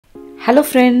Hello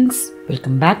friends,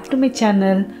 welcome back to my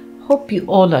channel. Hope you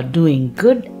all are doing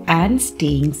good and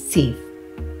staying safe.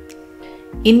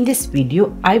 In this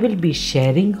video, I will be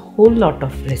sharing whole lot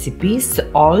of recipes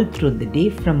all through the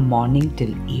day from morning till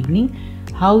evening,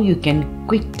 how you can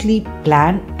quickly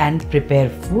plan and prepare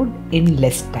food in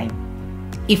less time.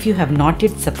 If you have not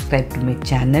yet subscribed to my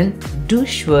channel, do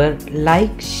sure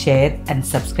like, share and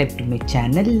subscribe to my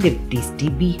channel Live Tasty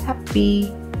Be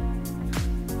Happy.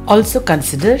 Also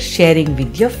consider sharing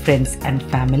with your friends and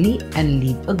family and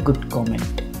leave a good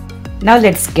comment. Now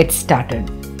let's get started.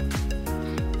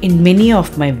 In many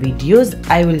of my videos,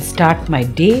 I will start my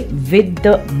day with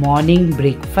the morning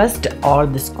breakfast or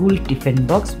the school tiffin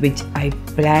box which I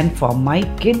plan for my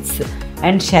kids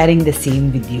and sharing the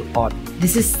same with you all.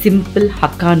 This is simple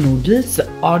Hakka noodles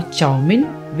or chow mein,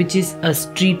 which is a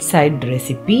street side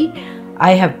recipe.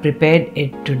 I have prepared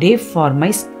it today for my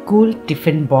school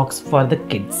tiffin box for the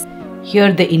kids.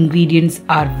 Here the ingredients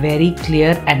are very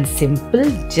clear and simple.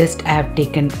 Just I have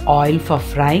taken oil for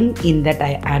frying. In that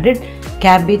I added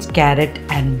cabbage, carrot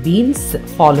and beans,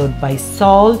 followed by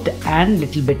salt and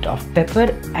little bit of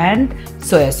pepper and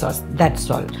soya sauce. That's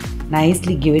all.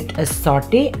 Nicely give it a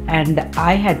saute, and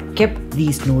I had kept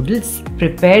these noodles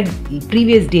prepared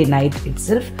previous day night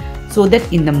itself, so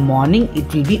that in the morning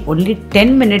it will be only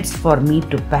 10 minutes for me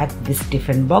to pack this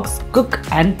tiffin box, cook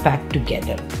and pack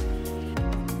together.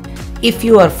 If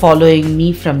you are following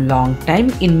me from long time,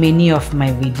 in many of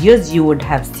my videos you would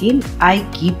have seen I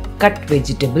keep cut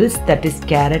vegetables, that is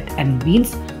carrot and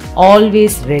beans,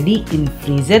 always ready in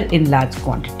freezer in large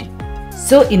quantity.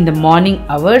 So in the morning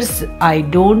hours, I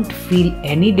don't feel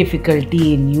any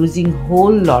difficulty in using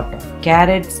whole lot of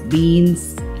carrots,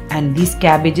 beans, and these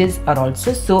cabbages are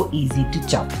also so easy to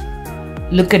chop.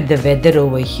 Look at the weather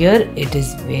over here. It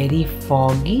is very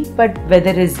foggy, but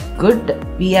weather is good.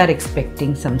 We are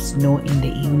expecting some snow in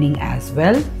the evening as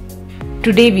well.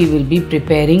 Today we will be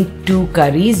preparing two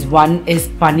curries. One is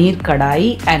paneer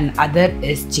kadai and other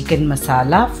is chicken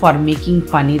masala. For making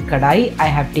paneer kadai, I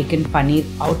have taken paneer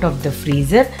out of the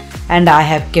freezer and I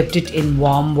have kept it in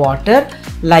warm water.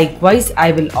 Likewise,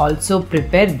 I will also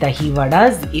prepare dahi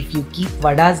vadas. If you keep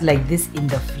vadas like this in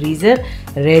the freezer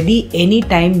ready,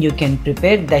 anytime you can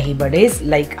prepare dahi vadas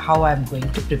like how I am going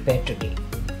to prepare today.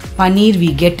 Paneer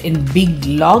we get in big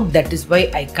log, that is why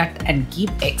I cut and keep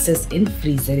excess in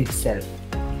freezer itself.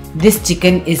 This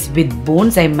chicken is with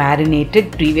bones. I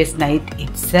marinated previous night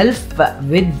itself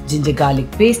with ginger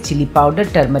garlic paste, chili powder,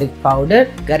 turmeric powder,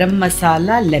 garam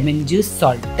masala, lemon juice,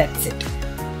 salt. That's it.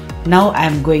 Now I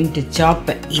am going to chop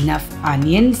enough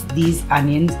onions. These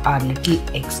onions are little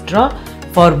extra.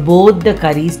 For both the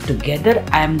curries together,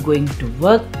 I am going to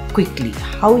work quickly.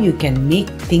 How you can make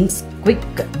things quick,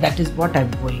 that is what I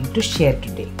am going to share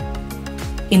today.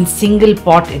 In single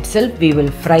pot itself, we will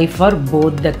fry for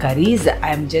both the curries.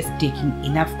 I am just taking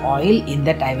enough oil. In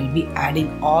that I will be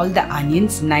adding all the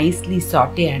onions, nicely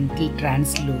saute until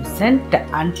translucent.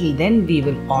 Until then we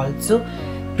will also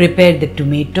prepare the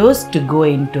tomatoes to go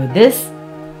into this.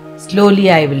 Slowly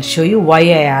I will show you why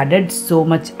I added so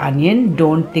much onion.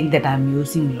 Don't think that I am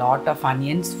using lot of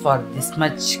onions for this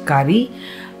much curry.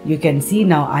 You can see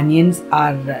now onions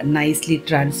are nicely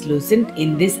translucent.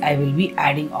 In this I will be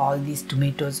adding all these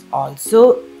tomatoes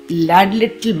also. Add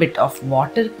little bit of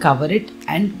water, cover it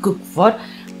and cook for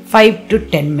 5 to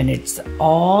 10 minutes.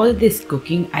 All this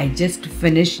cooking I just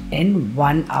finished in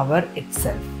 1 hour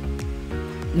itself.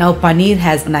 Now paneer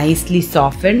has nicely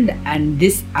softened and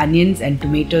this onions and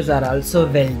tomatoes are also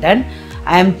well done.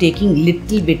 I am taking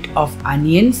little bit of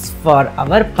onions for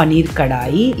our paneer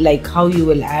kadai, like how you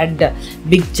will add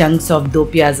big chunks of do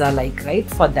pyaza like, right?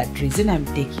 For that reason I am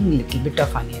taking little bit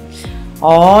of onion.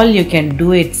 All you can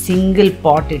do it single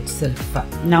pot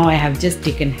itself. Now I have just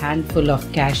taken handful of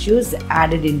cashews,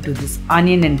 added into this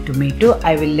onion and tomato.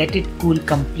 I will let it cool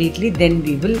completely, then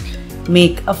we will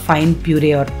make a fine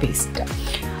puree or paste.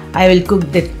 I will cook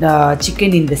the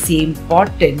chicken in the same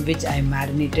pot in which I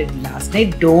marinated last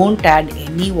night. Don't add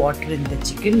any water in the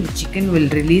chicken. The chicken will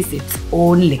release its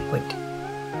own liquid.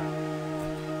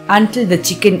 Until the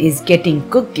chicken is getting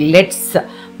cooked, let's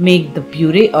make the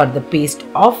puree or the paste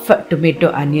of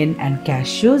tomato, onion and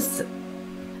cashews.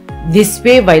 This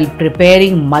way, while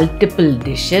preparing multiple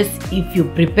dishes, if you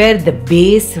prepare the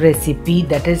base recipe,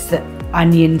 that is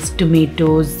onions,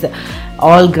 tomatoes,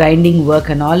 all grinding work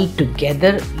and all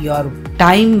together, your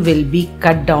time will be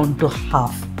cut down to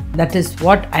half. That is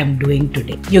what I'm doing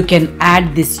today. You can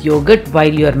add this yogurt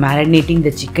while you're marinating the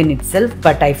chicken itself,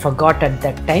 but I forgot at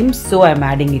that time, so I'm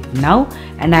adding it now.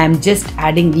 And I'm just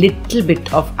adding little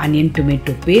bit of onion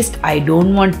tomato paste. I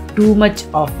don't want too much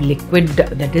of liquid,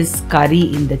 that is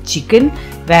curry, in the chicken,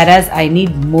 whereas I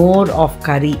need more of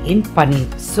curry in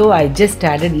paneer. So I just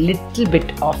added little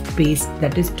bit of paste,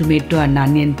 that is tomato and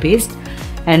onion paste.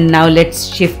 And now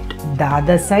let's shift the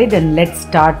other side and let's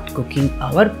start cooking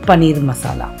our paneer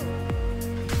masala.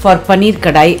 For paneer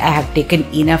kadai, I have taken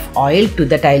enough oil. To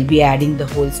that I'll be adding the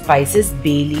whole spices,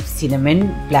 bay leaf,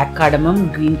 cinnamon, black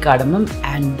cardamom, green cardamom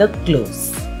and the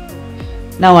cloves.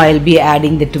 Now I'll be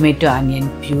adding the tomato onion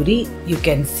puree. You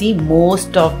can see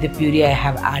most of the puree I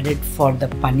have added for the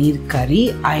paneer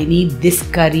curry. I need this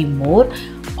curry more.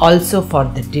 Also for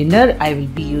the dinner, I will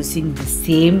be using the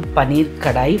same paneer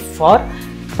kadai for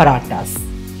parathas.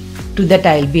 To that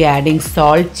I'll be adding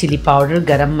salt, chili powder,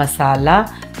 garam masala,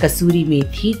 kasuri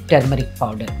methi, turmeric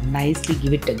powder. Nicely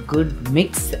give it a good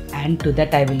mix, and to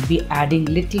that I will be adding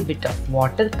little bit of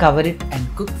water. Cover it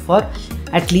and cook for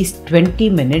at least 20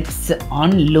 minutes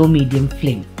on low medium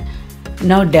flame.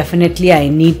 Now definitely I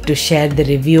need to share the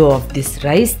review of this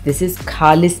rice. This is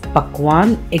Khalis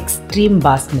Pakwan Extreme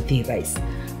Basmati rice.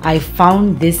 I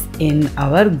found this in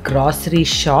our grocery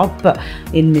shop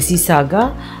in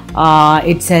Mississauga.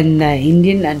 It's an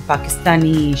Indian and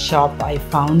Pakistani shop. I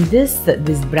found this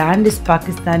brand is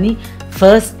Pakistani.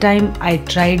 First time I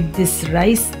tried this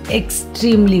rice,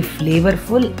 extremely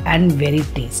flavorful and very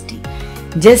tasty.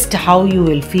 Just how you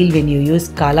will feel when you use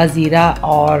Kala Zira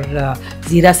or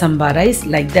Zira Samba rice,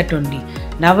 like that only.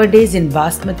 Nowadays in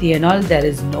Basmati and all, there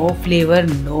is no flavor,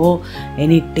 no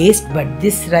any taste, but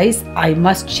this rice, I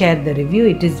must share the review.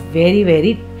 It is very,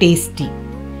 very tasty.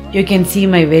 You can see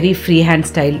my very freehand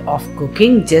style of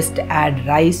cooking. Just add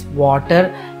rice,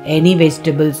 water, any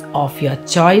vegetables of your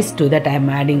choice. To that I am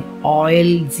adding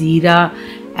oil, jeera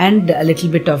and a little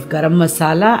bit of garam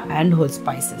masala and whole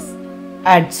spices.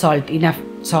 Add salt, enough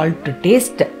salt to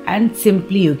taste, and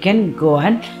simply you can go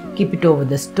and keep it over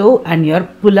the stove and your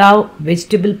pulao,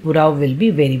 vegetable pulao, will be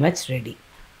very much ready.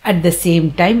 At the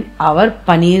same time, our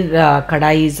paneer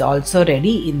kadai is also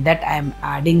ready. In that I am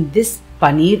adding this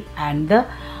paneer and the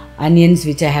onions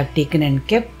which I have taken and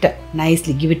kept.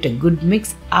 Nicely give it a good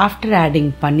mix. After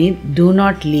adding paneer, do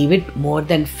not leave it more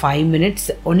than 5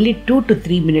 minutes. Only 2 to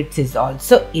 3 minutes is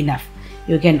also enough.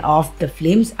 You can off the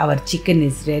flames. Our chicken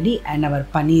is ready and our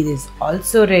paneer is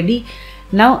also ready.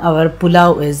 Now our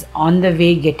pulao is on the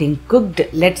way getting cooked.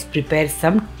 Let's prepare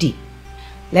some tea.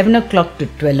 11 o'clock to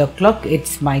 12 o'clock,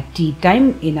 it's my tea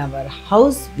time in our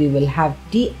house. We will have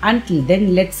tea. Until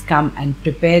then, let's come and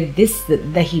prepare this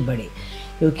dahi vade.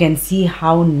 You can see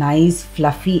how nice,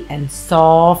 fluffy and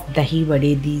soft dahi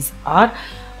vade these are.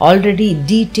 Already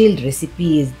detailed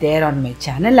recipe is there on my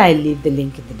channel. I'll leave the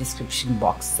link in the description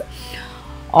box.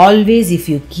 Always, if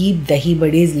you keep dahi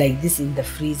vades like this in the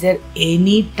freezer,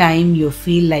 any time you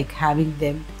feel like having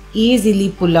them, easily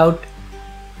pull out,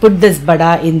 put this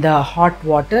vada in the hot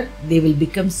water. They will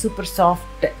become super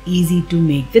soft, easy to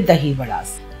make the dahi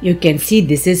vadas. You can see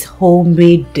this is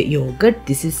homemade yogurt.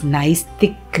 This is nice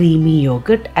thick creamy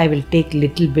yogurt. I will take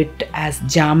little bit as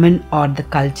jamun or the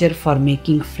culture for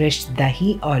making fresh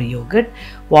dahi or yogurt.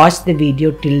 Watch the video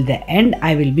till the end.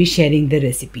 I will be sharing the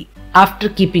recipe. After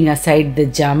keeping aside the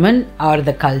jamun or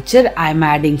the culture, I am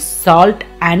adding salt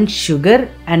and sugar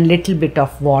and little bit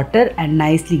of water and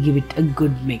nicely give it a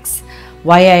good mix.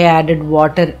 Why I added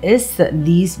water is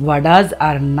these vadas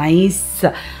are nice,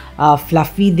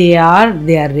 fluffy they are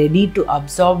ready to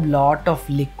absorb lot of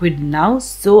liquid now.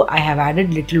 So I have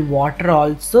added little water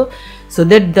also so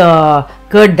that the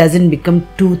curd doesn't become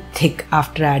too thick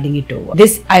after adding it over.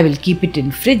 This I will keep it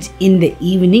in fridge. In the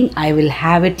evening I will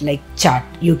have it like chaat.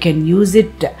 You can use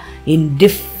it in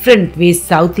different ways.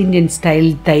 South Indian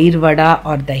style tair vada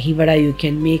or dahi vada you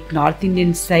can make. North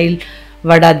Indian style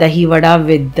vada, dahi vada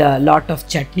with a lot of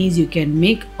chutneys you can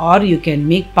make, or you can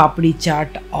make papdi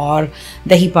chaat or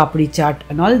dahi papdi chaat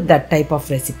and all that type of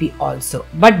recipe also.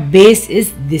 But base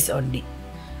is this only.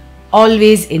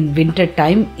 Always in winter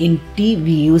time in tea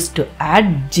we used to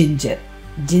add ginger.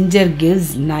 Ginger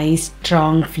gives nice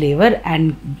strong flavor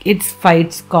and it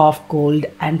fights cough, cold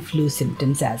and flu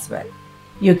symptoms as well.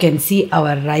 You can see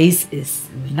our rice is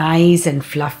nice and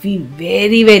fluffy,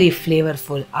 very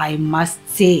flavorful. I must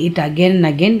say it again and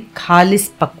again.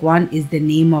 Khalis Pakwan is the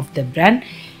name of the brand.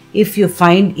 If you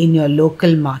find in your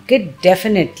local market,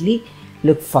 definitely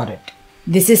look for it.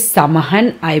 This is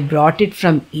Samahan. I brought it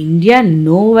from India.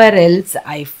 Nowhere else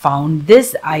I found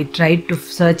this. I tried to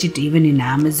search it even in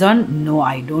Amazon. No,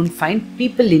 I don't find.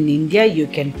 People in India, you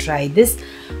can try this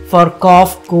for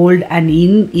cough, cold, and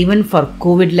even for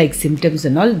COVID like symptoms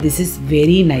and all. This is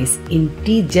very nice. In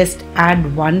tea, just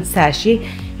add 1 sachet.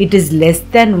 It is less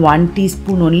than 1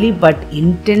 teaspoon only, but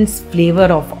intense flavor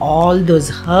of all those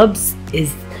herbs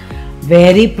is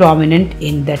very prominent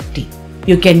in the tea.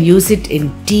 You can use it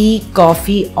in tea,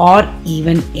 coffee, or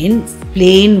even in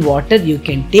plain water you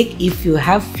can take if you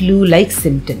have flu-like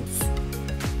symptoms.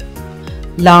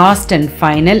 Last and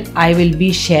final, I will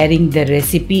be sharing the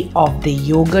recipe of the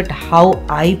yogurt, how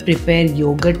I prepare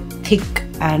yogurt, thick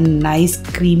and nice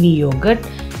creamy yogurt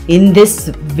in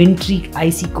this wintry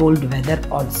icy cold weather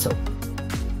also.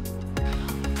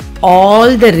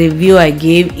 All the review I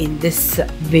gave in this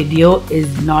video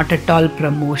is not at all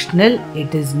promotional.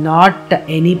 It is not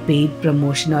any paid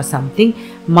promotion or something.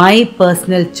 My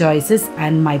personal choices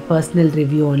and my personal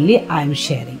review only I am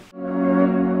sharing.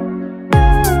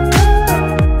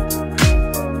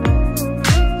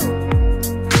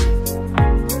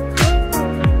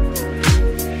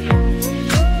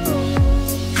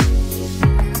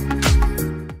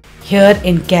 Here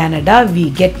in Canada,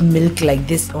 we get milk like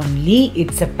this only.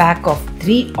 It's a pack of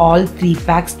 3. All 3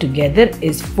 packs together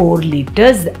is 4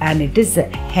 liters, and it is a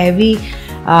heavy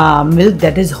milk,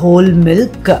 that is whole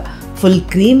milk, full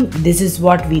cream. This is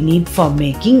what we need for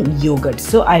making yogurt.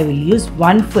 So I will use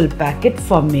 1 full packet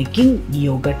for making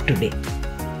yogurt today.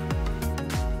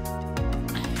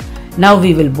 Now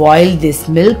we will boil this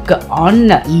milk on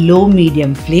low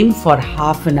medium flame for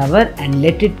half an hour and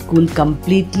let it cool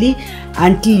completely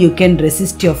until you can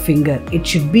resist your finger. It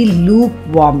should be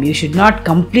lukewarm. You should not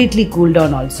completely cool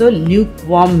down also.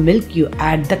 Lukewarm milk, you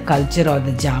add the culture or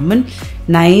the jamun.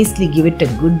 Nicely give it a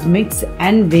good mix,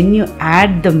 and when you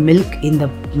add the milk in the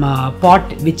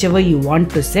pot, whichever you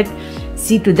want to set,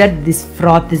 see to that this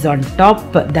froth is on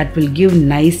top. That will give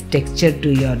nice texture to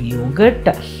your yogurt.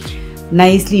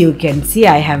 Nicely you can see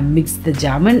I have mixed the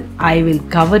jamun. I will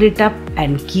cover it up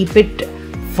and keep it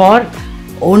for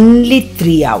only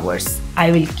 3 hours. I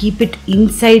will keep it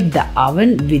inside the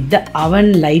oven with the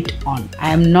oven light on.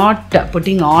 I am not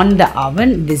putting on the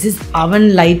oven. This is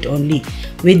oven light only.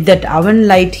 With that oven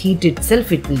light heat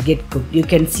itself, it will get cooked. You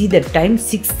can see the time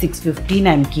 6:15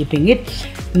 I am keeping it.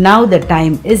 Now the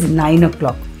time is 9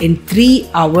 o'clock. In 3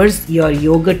 hours your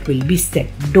yogurt will be set.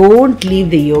 Don't leave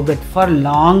the yogurt for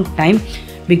long time,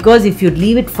 because if you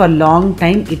leave it for long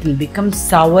time, it will become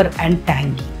sour and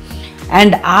tangy.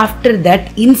 And after that,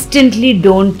 instantly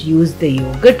don't use the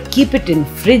yogurt. Keep it in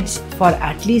fridge for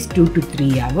at least 2 to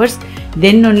 3 hours.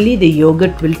 Then only the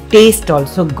yogurt will taste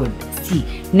also good. See,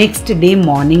 next day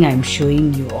morning I am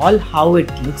showing you all how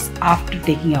it looks after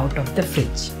taking out of the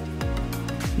fridge.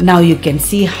 Now you can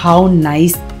see how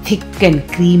nice, thick and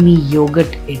creamy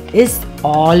yogurt it is.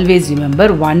 Always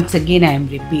remember, once again I am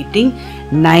repeating,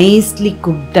 nicely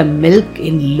cook the milk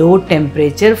in low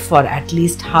temperature for at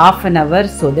least half an hour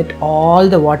so that all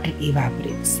the water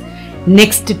evaporates.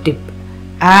 Next tip,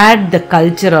 add the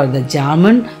culture or the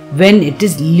jamun when it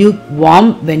is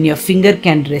lukewarm, when your finger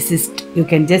can resist. You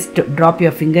can just drop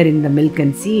your finger in the milk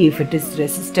and see if it is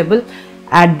resistible.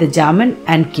 Add the jamun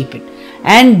and keep it.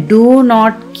 And do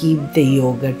not keep the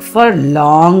yogurt for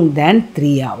long than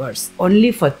 3 hours.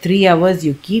 Only for 3 hours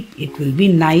you keep. It will be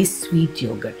nice sweet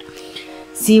yogurt.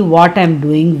 See what I am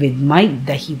doing with my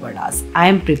dahi vadas. I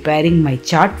am preparing my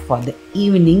chaat for the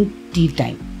evening tea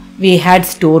time. We had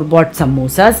store-bought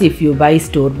samosas. If you buy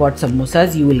store-bought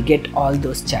samosas, you will get all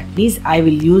those chutneys. I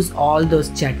will use all those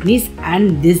chutneys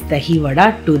and this dahi vada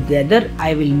together.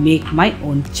 I will make my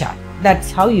own chaat.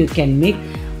 That's how you can make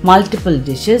multiple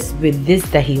dishes with this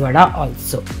dahi vada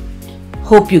also.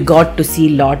 Hope you got to see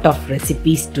lot of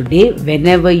recipes today.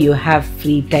 Whenever you have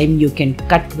free time, you can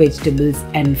cut vegetables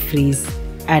and freeze.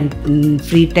 And in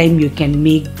free time you can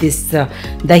make this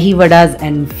dahi vadas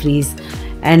and freeze.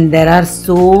 And there are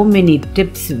so many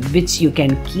tips which you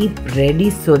can keep ready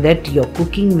so that your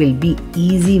cooking will be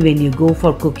easy. When you go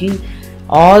for cooking,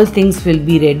 all things will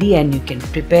be ready and you can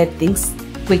prepare things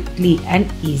quickly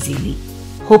and easily.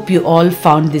 Hope you all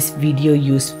found this video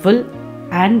useful,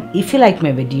 and if you like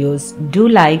my videos, do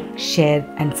like, share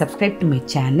and subscribe to my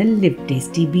channel Live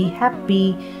Tasty Be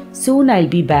Happy. Soon I'll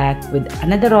be back with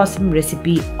another awesome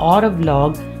recipe or a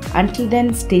vlog. Until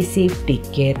then, stay safe,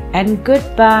 take care and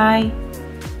goodbye.